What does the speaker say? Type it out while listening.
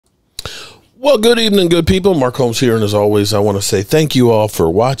Well, good evening, good people. Mark Holmes here, and as always, I want to say thank you all for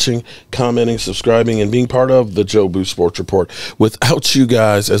watching, commenting, subscribing, and being part of the Jobu Sports Report. Without you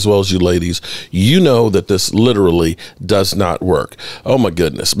guys, as well as you ladies, you know that this literally does not work. Oh, my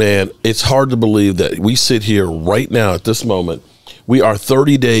goodness, man. It's hard to believe that we sit here right now at this moment. We are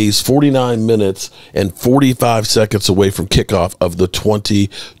 30 days, 49 minutes, and 45 seconds away from kickoff of the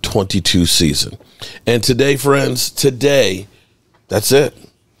 2022 season. And today, friends, that's it.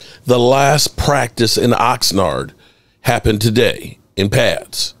 The last practice in Oxnard happened today in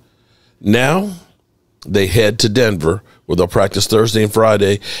pads. Now they head to Denver, where they'll practice Thursday and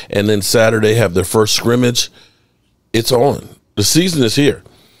Friday, and then Saturday have their first scrimmage. It's on. The season is here.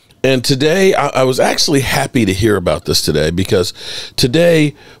 And today, I was actually happy to hear about this today, because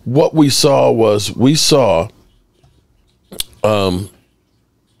today what we saw was the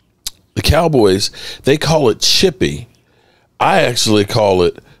Cowboys, they call it chippy. I actually call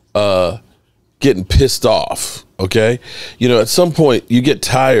it getting pissed off. Okay. You know, at some point you get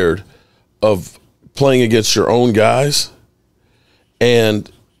tired of playing against your own guys,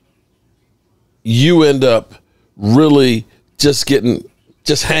 and you end up really just getting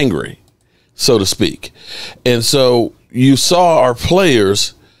hangry, so to speak. And so you saw our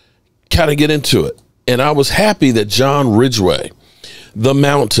players kind of get into it. And I was happy that John Ridgeway, the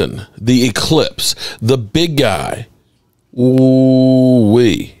Mountain, the Eclipse, the big guy,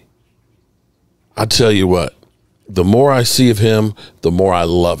 ooh-wee. I tell you what, the more I see of him, the more I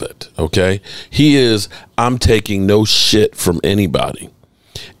love it, okay? He is, I'm taking no shit from anybody.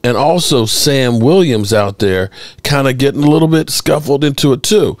 And also Sam Williams out there kind of getting a little bit scuffled into it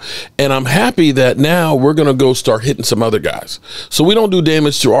too. And I'm happy that now we're going to go start hitting some other guys, so we don't do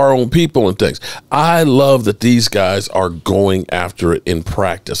damage to our own people and things. I love that these guys are going after it in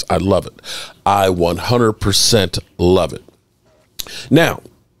practice. I love it. I 100% love it. Now,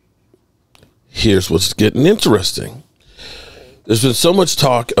 here's what's getting interesting. There's been so much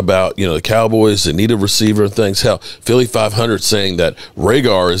talk about, you know, the Cowboys, they need a receiver and things. Hell, Philly 500 saying that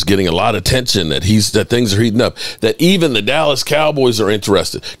Rhaegar is getting a lot of attention, that things are heating up, that even the Dallas Cowboys are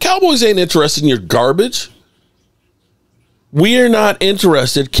interested. Cowboys ain't interested in your garbage. We are not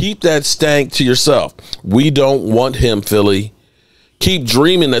interested. Keep that stank to yourself. We don't want him, Philly. Keep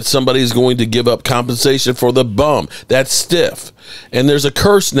dreaming that somebody's going to give up compensation for the bum. That's stiff. And there's a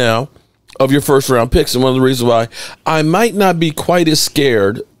curse now of your first round picks, and one of the reasons why I might not be quite as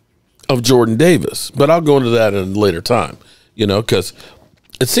scared of Jordan Davis, but I'll go into that in a later time, you know, because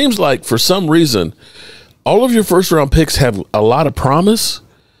it seems like for some reason all of your first round picks have a lot of promise,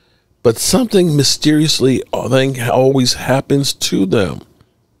 but something mysteriously, I think, always happens to them.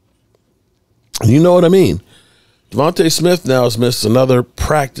 You know what I mean? Devontae Smith now has missed another 4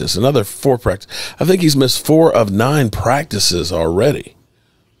 practices. I think he's missed 4 of 9 practices already.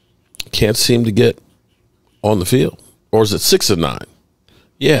 Can't seem to get on the field. Or is it 6 of 9?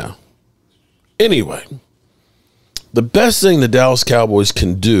 Yeah. Anyway, the best thing the Dallas Cowboys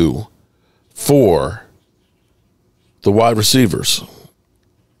can do for the wide receivers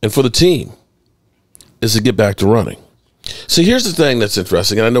and for the team is to get back to running. See, here's the thing that's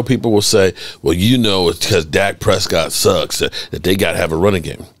interesting, and I know people will say, well, you know, it's because Dak Prescott sucks that they got to have a running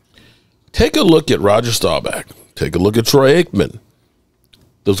game. Take a look at Roger Staubach. Take a look at Troy Aikman.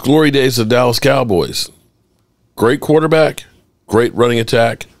 Those glory days of Dallas Cowboys. Great quarterback, great running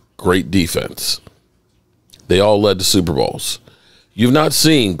attack, great defense. They all led to Super Bowls. You've not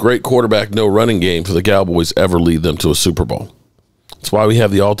seen great quarterback, no running game for the Cowboys ever lead them to a Super Bowl. That's why we have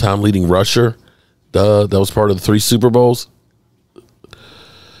the all-time leading rusher. That was part of the 3 Super Bowls.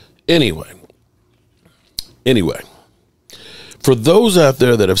 Anyway. For those out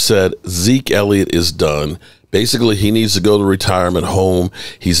there that have said Zeke Elliott is done, basically he needs to go to retirement home,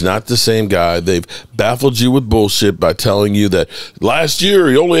 he's not the same guy. They've baffled you with bullshit by telling you that last year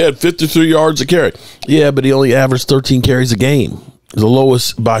he only had 53 yards a carry. Yeah, but he only averaged 13 carries a game, the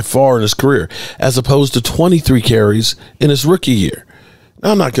lowest by far in his career, as opposed to 23 carries in his rookie year.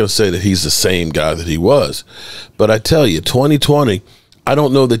 Now, I'm not going to say that he's the same guy that he was, but I tell you, 2020, I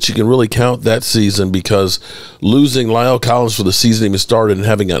don't know that you can really count that season, because losing Lyle Collins for the season even started and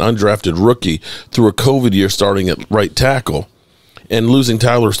having an undrafted rookie through a COVID year starting at right tackle, and losing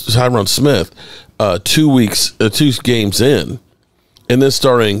Tyron Smith 2 games in, and then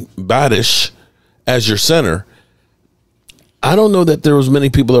starting Badish as your center, I don't know that there was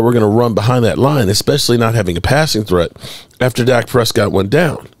many people that were going to run behind that line, especially not having a passing threat after Dak Prescott went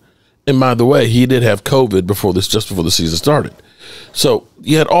down. And by the way, he did have COVID just before the season started. So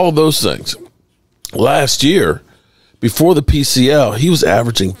you had all those things. Last year, before the PCL, he was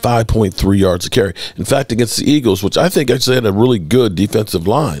averaging 5.3 yards a carry. In fact, against the Eagles, which I think actually had a really good defensive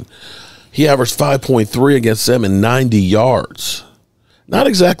line, He averaged 5.3 against them and 90 yards. Not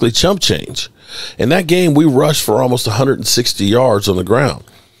exactly chump change. In that game, we rushed for almost 160 yards on the ground.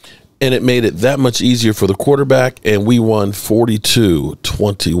 And it made it that much easier for the quarterback, and we won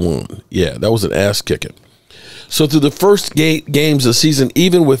 42-21. Yeah, that was an ass kicking. So through the first 8 games of the season,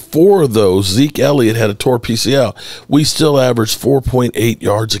 even with 4 of those, Zeke Elliott had a torn PCL, we still averaged 4.8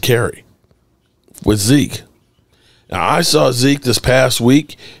 yards a carry with Zeke. Now, I saw Zeke this past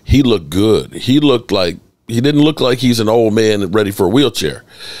week. He looked good. He didn't look like he's an old man ready for a wheelchair.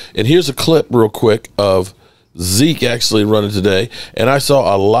 And here's a clip real quick of Zeke actually running today, and I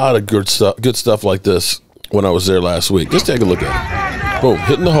saw a lot of good stuff like this when I was there last week. Just take a look at it. Boom,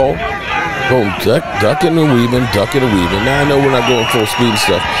 hitting the hole. Boom, ducking and weaving, ducking and weaving. Now, I know we're not going full speed and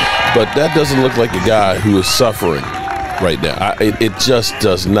stuff, but that doesn't look like a guy who is suffering right now. It just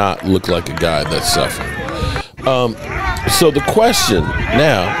does not look like a guy that's suffering. So the question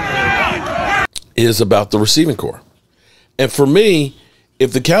now is about the receiving corps. And for me,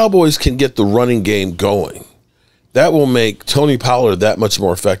 if the Cowboys can get the running game going, that will make Tony Pollard that much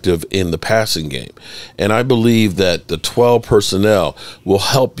more effective in the passing game. And I believe that the 12 personnel will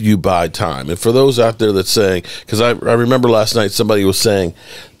help you buy time. And for those out there that's saying, because I remember last night somebody was saying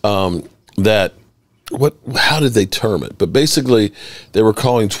that, how did they term it? But basically they were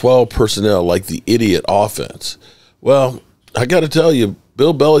calling 12 personnel like the idiot offense. Well, I got to tell you,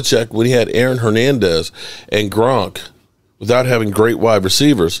 Bill Belichick, when he had Aaron Hernandez and Gronk, without having great wide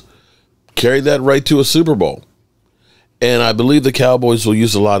receivers, carried that right to a Super Bowl. And I believe the Cowboys will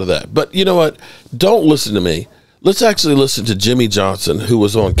use a lot of that. But you know what? Don't listen to me. Let's actually listen to Jimmy Johnson, who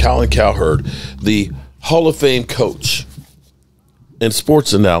was on Colin Cowherd, the Hall of Fame coach in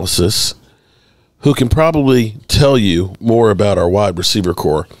sports analysis, who can probably tell you more about our wide receiver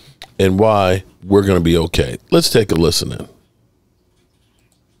core and why we're going to be okay. Let's take a listen in.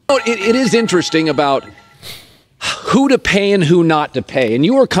 It is interesting about who to pay and who not to pay. And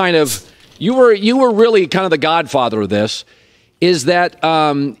you were really kind of the godfather of this, is that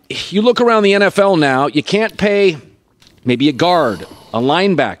you look around the NFL now, you can't pay maybe a guard, a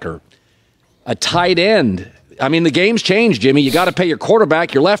linebacker, a tight end. I mean, the game's changed, Jimmy. You got to pay your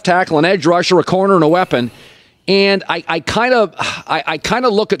quarterback, your left tackle, an edge rusher, a corner, and a weapon. And I kind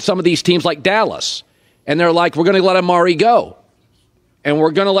of look at some of these teams like Dallas, and they're like, we're going to let Amari go, and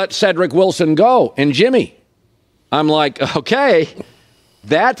we're going to let Cedric Wilson go, and Jimmy. I'm like, okay.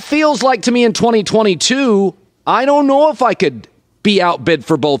 That feels like to me in 2022, I don't know if I could be outbid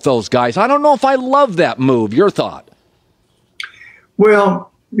for both those guys. I don't know if I love that move. Your thought?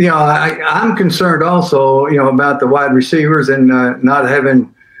 Well, I'm concerned also, about the wide receivers and not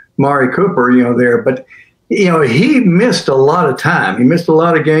having Mari Cooper, there. But, he missed a lot of time. He missed a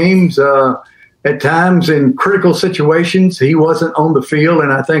lot of games. At times in critical situations, he wasn't on the field.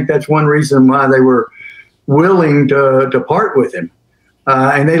 And I think that's one reason why they were willing to part with him.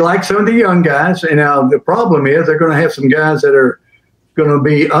 And they like some of the young guys. And now the problem is they're going to have some guys that are going to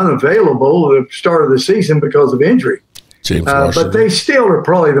be unavailable at the start of the season because of injury. But they still are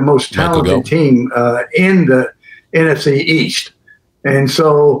probably the most talented team in the NFC East. And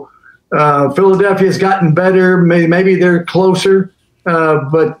so Philadelphia's gotten better. Maybe they're closer,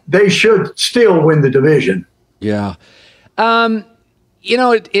 but they should still win the division. Yeah.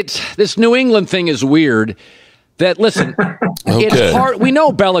 It's this New England thing is weird. That, listen, okay. It's hard. We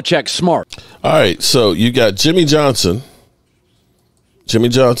know Belichick's smart. All right, so you got Jimmy Johnson. Jimmy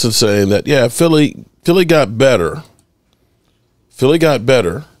Johnson saying that, yeah, Philly got better. Philly got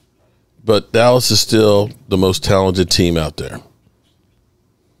better, but Dallas is still the most talented team out there.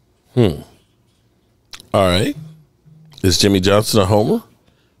 All right. Is Jimmy Johnson a homer?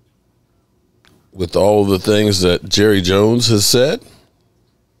 With all the things that Jerry Jones has said?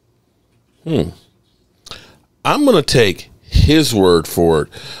 I'm going to take his word for it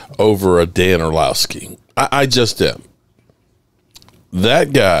over a Dan Orlowski. I just am.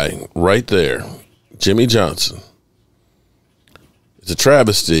 That guy right there, Jimmy Johnson, it's a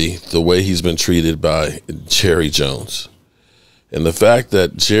travesty the way he's been treated by Jerry Jones. And the fact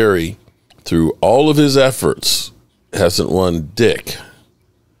that Jerry, through all of his efforts, hasn't won dick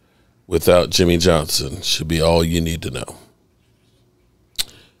without Jimmy Johnson should be all you need to know.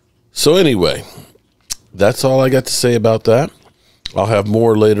 So anyway, that's all I got to say about that. I'll have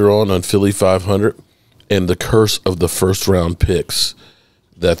more later on Philly 500 and the curse of the first-round picks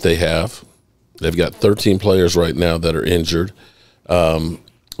that they have. They've got 13 players right now that are injured.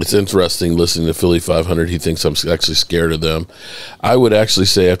 It's interesting listening to Philly 500. He thinks I'm actually scared of them. I would actually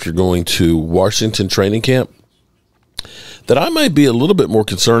say after going to Washington training camp that I might be a little bit more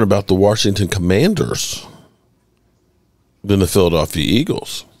concerned about the Washington Commanders than the Philadelphia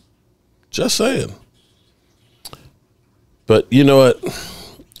Eagles. Just saying. But you know what?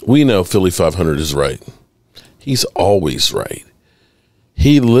 We know Philly 500 is right. He's always right.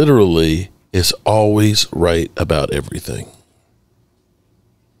 He literally is always right about everything.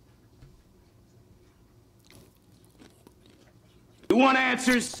 You want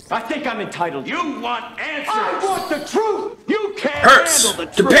answers? I think I'm entitled. You want answers? I want the truth. You can't Hurts handle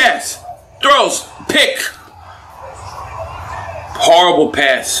the to truth. pass. Throws. Pick. Horrible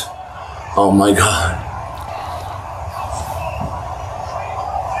pass. Oh my God.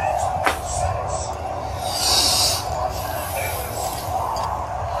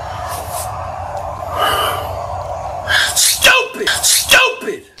 Stupid.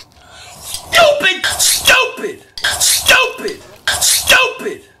 Stupid. Stupid. Stupid. Stupid.